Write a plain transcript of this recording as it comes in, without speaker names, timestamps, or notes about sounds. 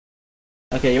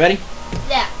Okay, you ready?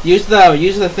 Yeah. Use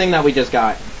the thing that we just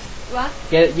got. What?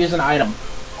 Use an item.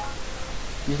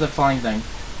 Use the flying thing.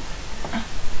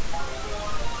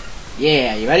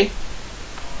 Yeah, you ready?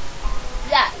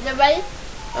 Yeah, you ready?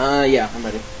 Yeah, I'm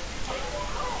ready.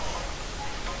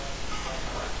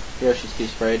 Yoshi's too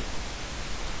sprayed.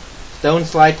 Stone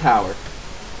slide tower.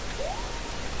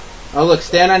 Oh look,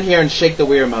 stand on here and shake the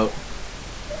Wii remote.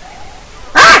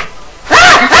 Ah!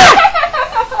 Ah!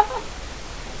 Ah!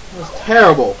 That was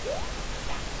terrible.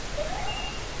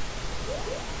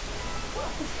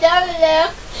 Stop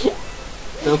it.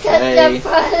 It's okay.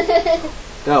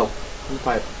 Go. In the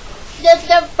pipe. Just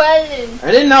the button.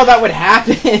 I didn't know that would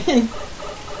happen.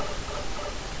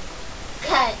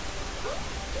 Okay.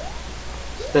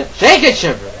 Shake it,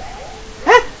 Shiver.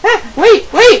 Ah, ah,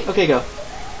 wait. Okay, go.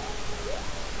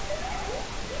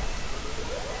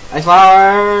 Ice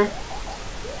flower.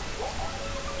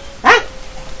 Ah.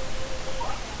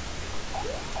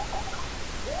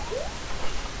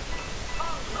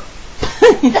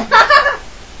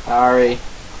 Sorry.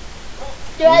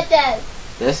 Do it then.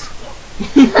 This?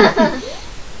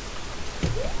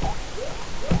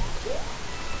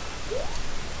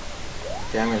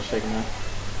 Okay, I'm gonna shake him now.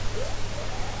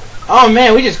 Oh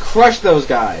man, we just crushed those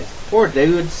guys. Poor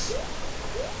dudes.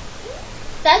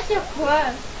 That's your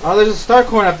plan. Oh, there's a star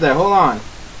coin up there. Hold on.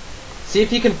 See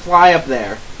if you can fly up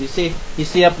there. You see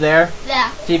up there?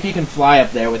 Yeah. See if you can fly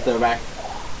up there with the back.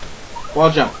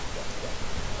 Wall jump.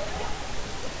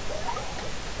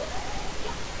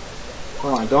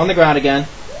 Hold on, go on the ground again.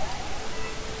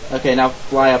 Okay, now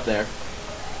fly up there.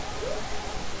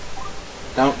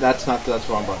 Don't, that's the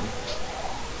wrong button.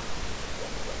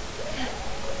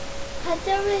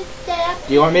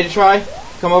 Do you want me to try?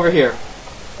 Come over here.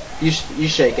 You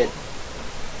shake it.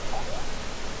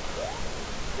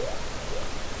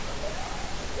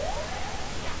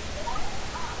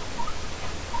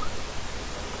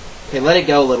 Okay, let it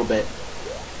go a little bit.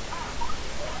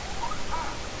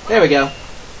 There we go.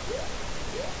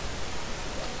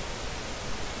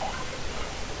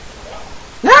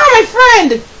 No, my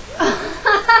friend!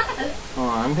 Oh,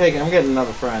 I'm getting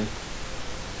another friend.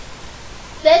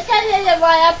 This one is the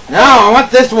one up. No, I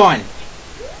want this one!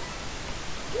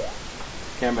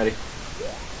 Okay, I'm ready.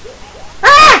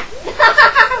 Ah!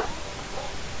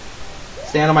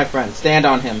 Stand on my friend. Stand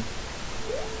on him.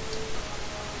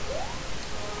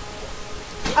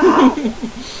 Oh,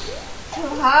 too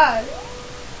hard.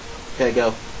 Okay,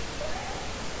 go.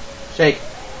 Shake.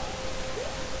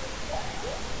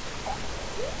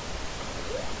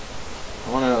 I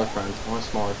want another friend. I want a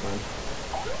smaller friend.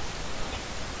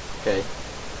 Okay.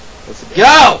 Let's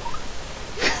go!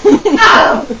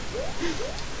 Oh!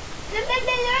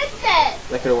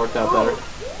 That could have worked out better.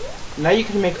 Now you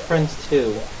can make friends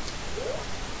too.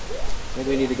 Maybe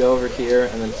we need to go over here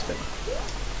and then spin.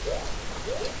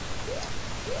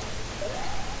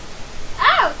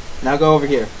 Oh! Now go over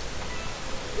here.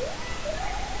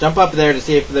 Jump up there to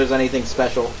see if there's anything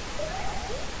special.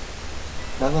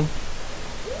 Nothing?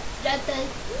 Nothing.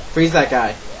 Freeze that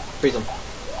guy. Freeze him.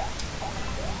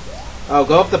 Oh,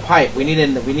 go up the pipe. We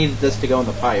needed this to go in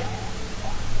the pipe.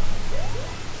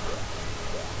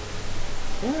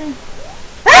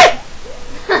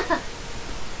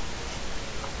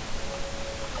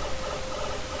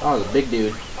 Oh, the big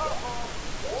dude.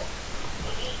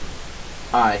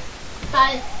 Hi.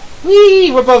 Hi.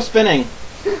 Whee! We're both spinning.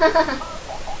 Can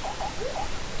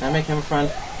I make him a friend?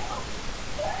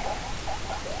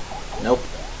 Nope.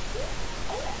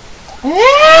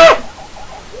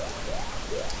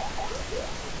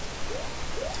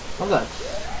 What's that?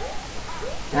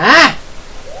 Ah!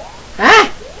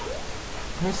 Ah!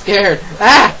 I'm scared.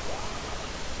 Ah!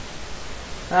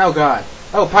 Oh god.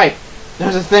 Oh, pipe.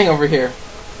 There's a thing over here.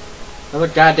 Another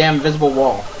goddamn invisible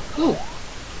wall. Ooh.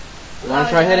 You wanna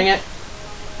try hitting it?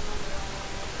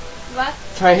 What?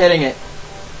 Try hitting it.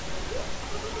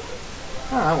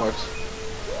 Oh, that works.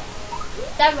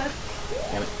 That works.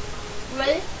 Damn it.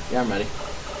 Ready? Yeah, I'm ready.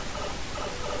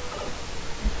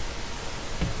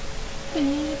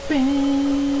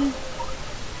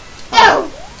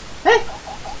 No! Oops.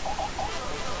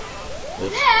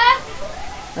 Yeah!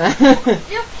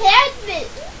 You can't be!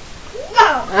 No!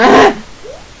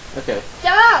 Okay.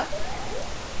 Stop!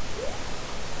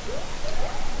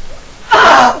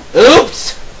 Oh! Oops!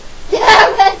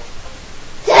 Damn it!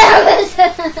 Damn it!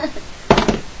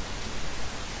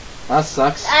 That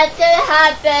sucks. I didn't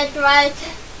have that right.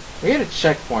 We had a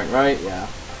checkpoint, right? Yeah.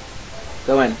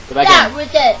 Go in. Go back Yeah, in. we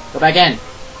did. Go back in.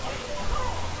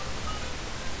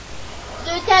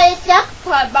 Do that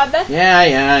checkpoint, remember? Yeah,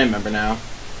 I remember now.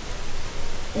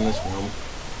 In this room.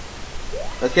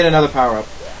 Let's get another power up.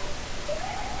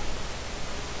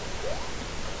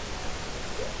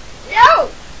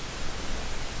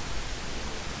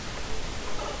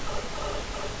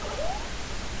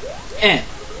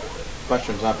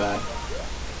 Mushroom's not bad.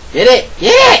 Get it!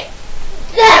 Get it!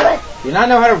 Damn it! Do you not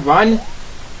know how to run?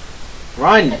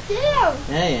 Run! I do.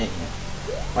 Yeah.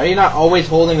 Why are you not always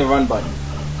holding the run button?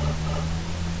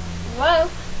 Whoa.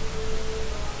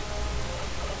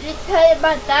 You tell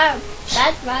about that.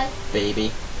 That's right.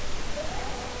 Baby.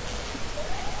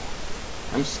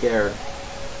 I'm scared.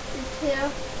 Me too.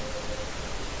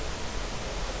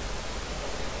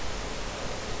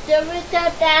 Do we do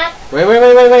that?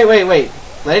 Wait.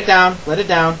 Let it down. Let it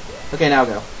down. Okay, now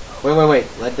go. Wait.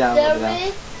 Let it down. Let it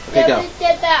down. Okay, go. Do we do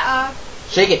that?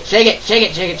 Shake it.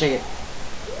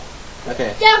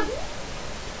 Okay. Jump.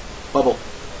 Bubble.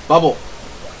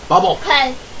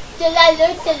 Okay. Till I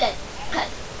loosen it. Okay.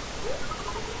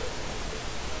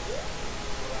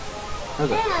 That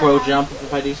was a pro jump,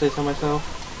 if I do say so myself.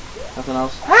 Nothing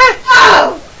else.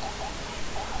 Oh!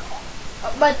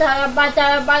 But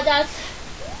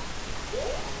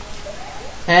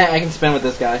I can spin with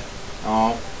this guy.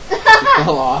 Oh, he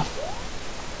fell off.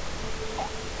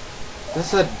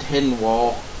 This is a hidden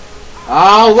wall.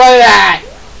 Oh, look at that!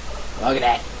 Look at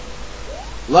that!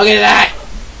 Look at that!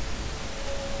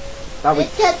 Thought we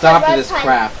stopped this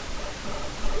crap.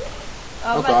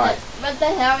 Oh God! What the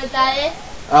hell is that?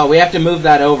 Oh, we have to move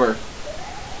that over.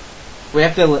 We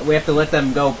have to let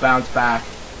them go bounce back.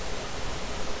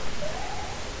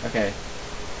 Okay.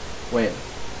 Wait.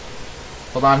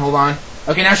 Hold on.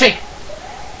 Okay, now shake!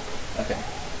 Okay.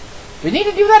 We need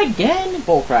to do that again?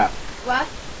 Bullcrap. What?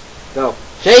 Go.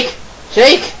 Shake!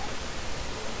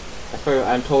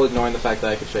 I'm totally ignoring the fact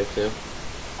that I could shake too.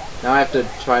 Now I have to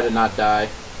try to not die.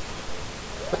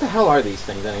 What the hell are these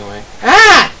things anyway?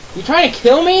 Ah! You trying to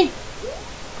kill me?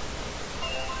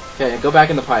 Okay, go back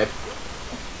in the pipe.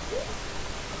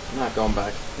 I'm not going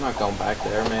back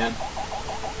there, man.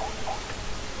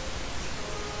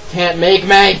 Can't make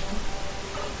me!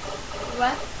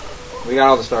 What? We got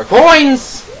all the star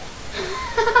coins!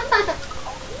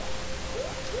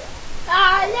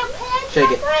 Look,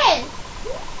 Shake it.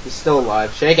 He's still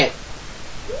alive. Shake it!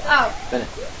 Oh. Spin it.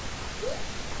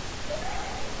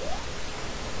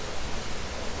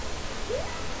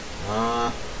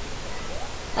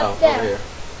 Oh, there. over here.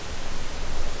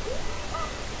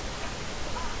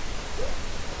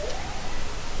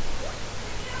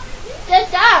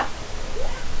 Get up!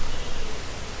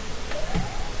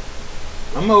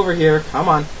 I'm over here. Come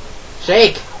on.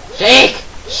 Shake!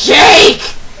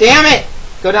 Damn it!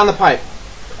 Go down the pipe.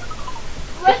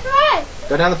 Which way?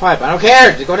 Go down the pipe. I don't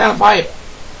care! Just go down the pipe!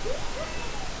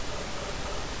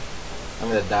 I'm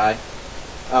gonna die.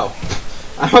 Oh.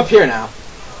 I'm up here now.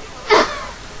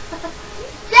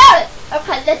 Damn it!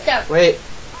 Okay, let's go. Wait.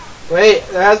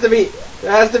 There has to be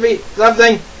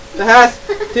something. There has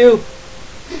to.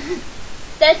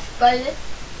 That's funny.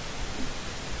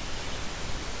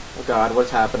 Oh God,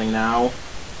 what's happening now?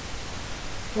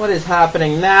 What is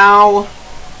happening now?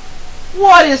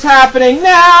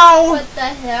 What the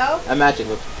hell? That magic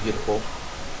looks beautiful.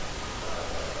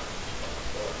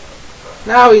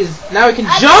 Now he can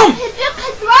jump! Look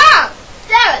at wrong!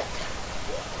 Damn it!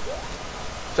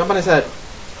 Jump on his head.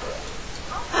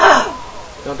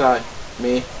 Don't die.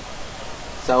 Me.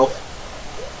 Self.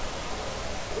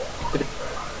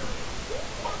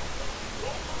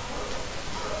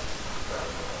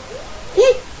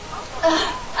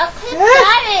 I can't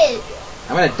die it!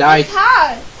 I'm gonna die. It's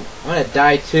hard. I'm gonna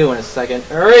die too in a second.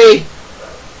 Hurry!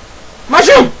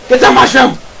 Mushroom! Get some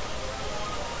mushroom!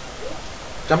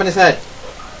 Jump in his head.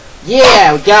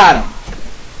 Yeah, we got him.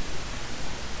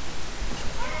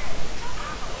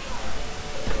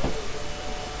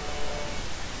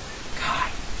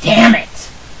 God damn it!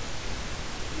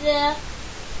 Yeah.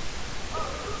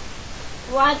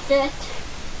 Watch it.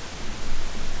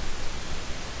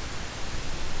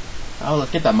 Oh,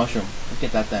 let's get that mushroom. Let's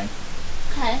get that thing.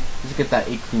 Okay. Let's get that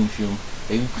Akunshum.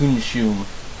 Akunshum.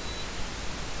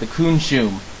 The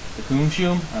Kunshum. The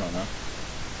Kunshum? I don't know.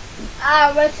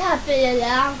 What's happening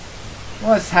now?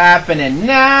 What's happening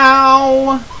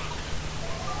now?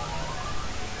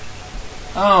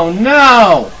 Oh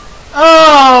no!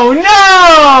 Oh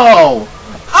no!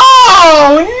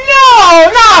 Oh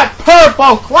no! Not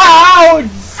purple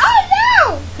clouds! Oh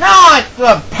no! Not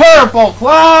the purple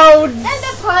clouds! And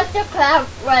the purple cloud,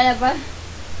 whatever.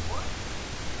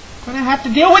 We're gonna have to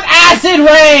deal with acid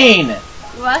rain!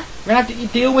 What? We're gonna have to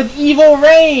deal with evil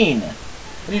rain!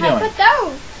 What are you doing? Put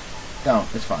those. Don't,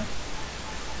 it's fine.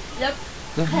 Yep.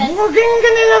 We're Okay. gonna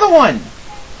get another one!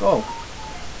 Go.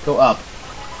 Go up.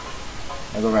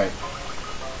 Now go right.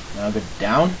 Now go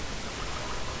down.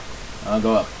 Now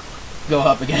go up. Go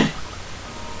up again.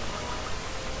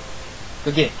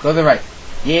 Go get it. Go to the right.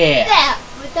 Yeah! There,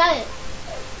 we done it.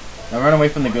 Now run away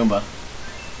from the Goomba.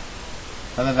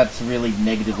 I think that's really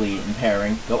negatively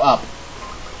impairing. Go up.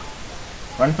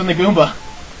 Run from the Goomba.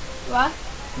 What?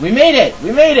 We made it!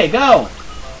 We made it! Go!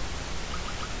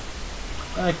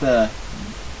 I like the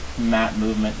map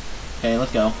movement. Okay,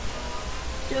 let's go.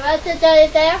 Do you want to do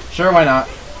it there? Sure, why not?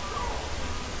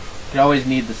 We could always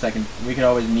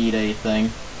need a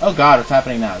thing. Oh god, what's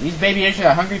happening now? These baby Yoshi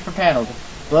are hungry for panels.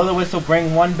 Blow the whistle,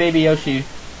 bring one baby Yoshi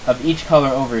of each color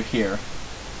over here.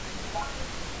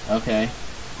 Okay.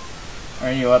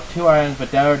 Earn you up 2 items,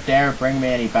 but don't dare bring me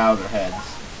any Bowser heads.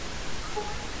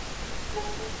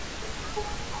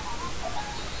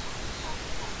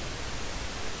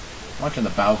 I'm watching the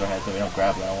Bowser head so we don't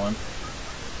grab that one.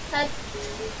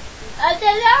 I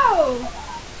don't know.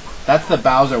 That's the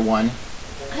Bowser one.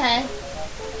 Okay.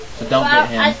 So don't get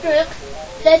him. I took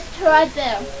this two right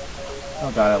there.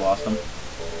 Oh god, I lost him.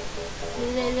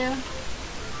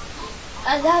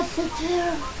 I lost it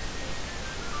too.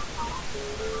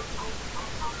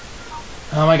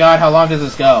 Oh my god, how long does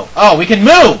this go? Oh, we can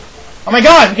move! Oh my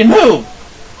god, we can move!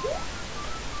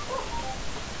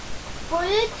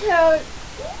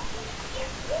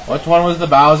 Which one was the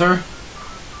Bowser?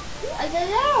 I don't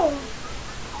know.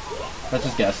 Let's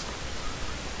just guess.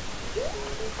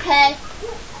 Okay.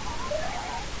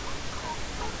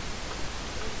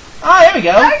 Ah, there we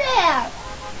go! Oh yeah!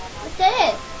 What's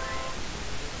it?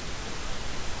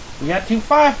 We got 2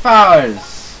 fire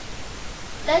flowers!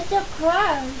 That's a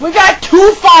crown. We got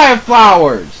 2 fire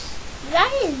flowers!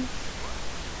 Nice.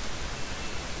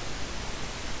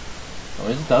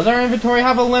 So does our inventory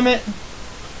have a limit?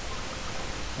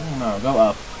 I don't know, go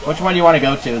up. Which one do you want to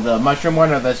go to? The mushroom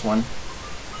one or this one?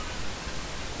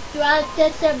 Do you want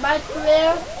this a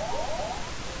mushroom?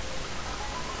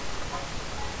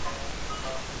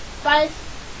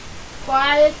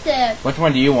 What is it? Which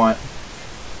one do you want?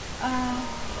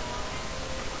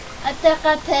 I think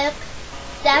I pick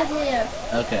that here.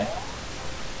 Okay.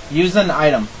 Use an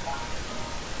item.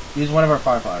 Use one of our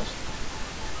fire flowers.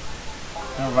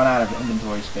 Gonna run out of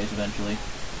inventory space eventually.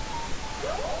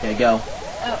 Okay, go.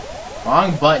 Oh.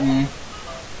 Wrong button.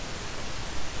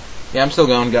 Yeah, I'm still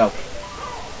going. Go.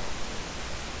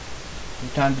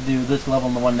 Time to do this level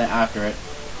and the one that after it.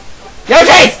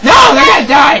 Yoshi! No! They're gonna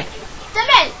die! Come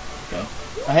in! Okay.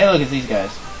 Oh, hey, look, it's these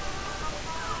guys.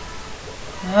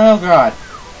 Oh, God.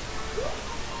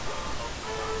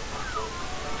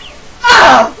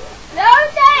 Oh! No,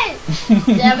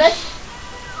 damn it.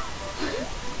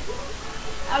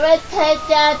 I'm gonna take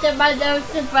that to my nose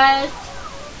first.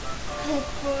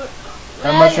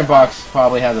 That mushroom box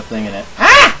probably has a thing in it.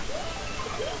 Ah!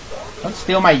 Don't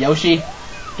steal my Yoshi.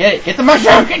 Get it. Get the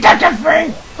mushroom. Get that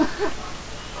thing.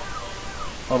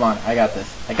 Hold on. I got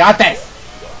this. I got this.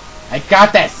 I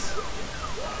got this.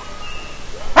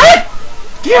 Ah!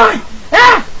 God!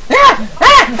 Ah! Ah!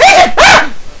 Ah!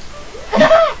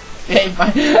 Ah! Okay,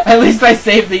 at least I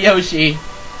saved the Yoshi.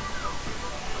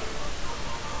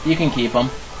 You can keep him.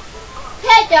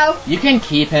 Playthough. You can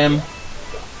keep him.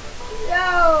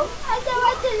 No, I don't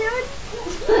want to lose.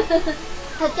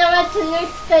 I don't want to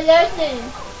lose the Yoshi.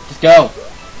 Just go.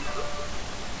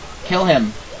 Kill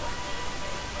him.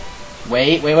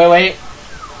 Wait, wait, wait, wait.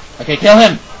 Okay, kill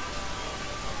him.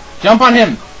 Jump on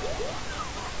him.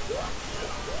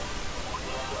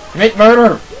 Commit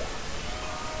murder.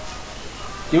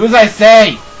 Do as I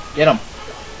say. Get him.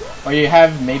 Or you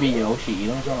have maybe Yoshi eat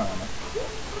him or something.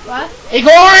 What?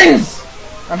 Acorns!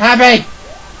 I'm happy.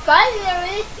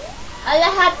 Finally, are you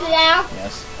happy now?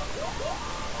 Yes.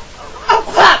 Oh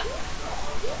crap!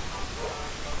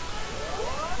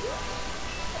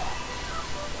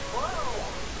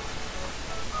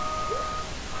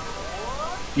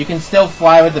 You can still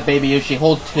fly with the baby Yoshi.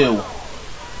 Hold 2.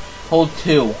 Hold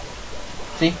 2.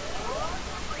 See?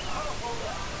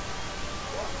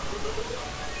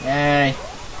 Yay.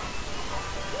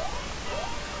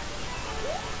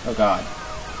 Oh god.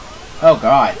 Oh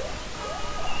god.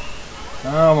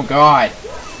 Oh god.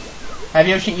 Have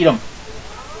Yoshi eat him.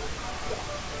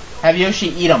 Have Yoshi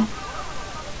eat him.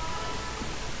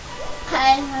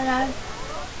 Okay, hold on.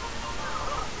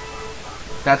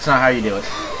 That's not how you do it.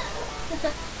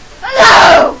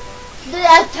 No! Did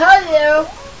I tell you?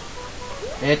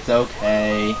 It's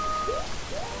okay.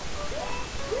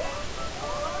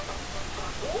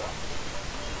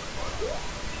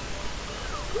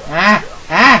 Ah!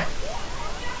 Ah!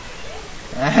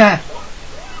 Ah!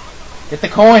 Get the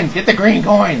coins! Get the green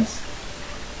coins!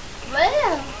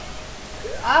 Where?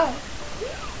 Oh.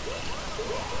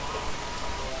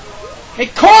 A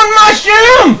corn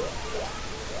mushroom!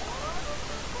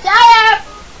 Shut up!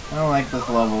 I don't like this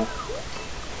level.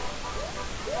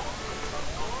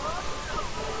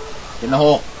 Get in the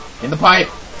hole. In the pipe.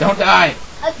 Don't die.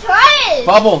 I'm trying.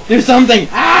 Bubble, do something.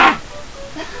 Ah!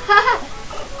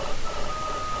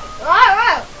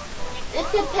 Wow.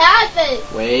 It's a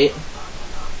passage. Wait.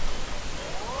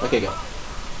 Okay, go.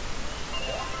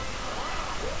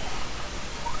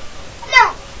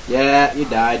 No. Yeah, you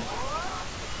died.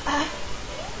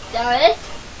 There it.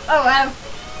 Oh wow.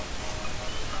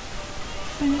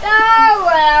 Oh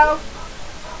wow.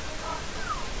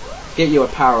 Get you a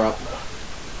power up.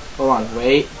 Hold on,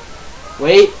 wait.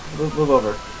 Wait! Move over.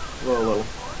 A little.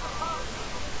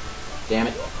 Damn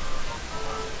it.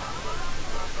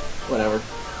 Whatever.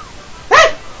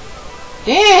 Ah!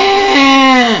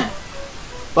 Yeah!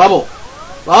 Bubble!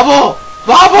 Bubble!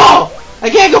 Bubble! I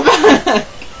can't go back!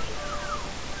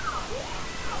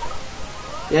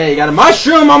 Yeah, you got a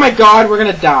mushroom! Oh my god, we're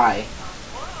gonna die.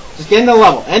 Just get into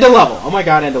level. End a level. Oh my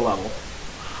god, end a level.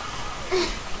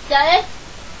 Got it?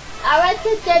 I want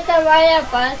to get the wire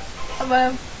bus.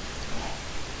 Well,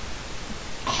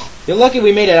 you're lucky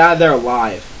we made it out of there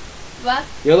alive. what?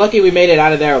 You're lucky we made it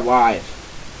out of there alive.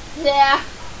 Yeah.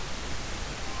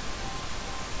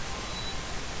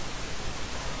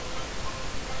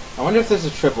 I wonder if this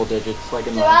is triple digits, like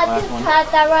in the Do I last just one.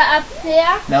 put that one up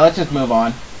there? Now let's just move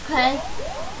on. Okay.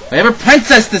 We have a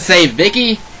princess to save,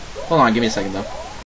 Vicky! Hold on, give me a second though.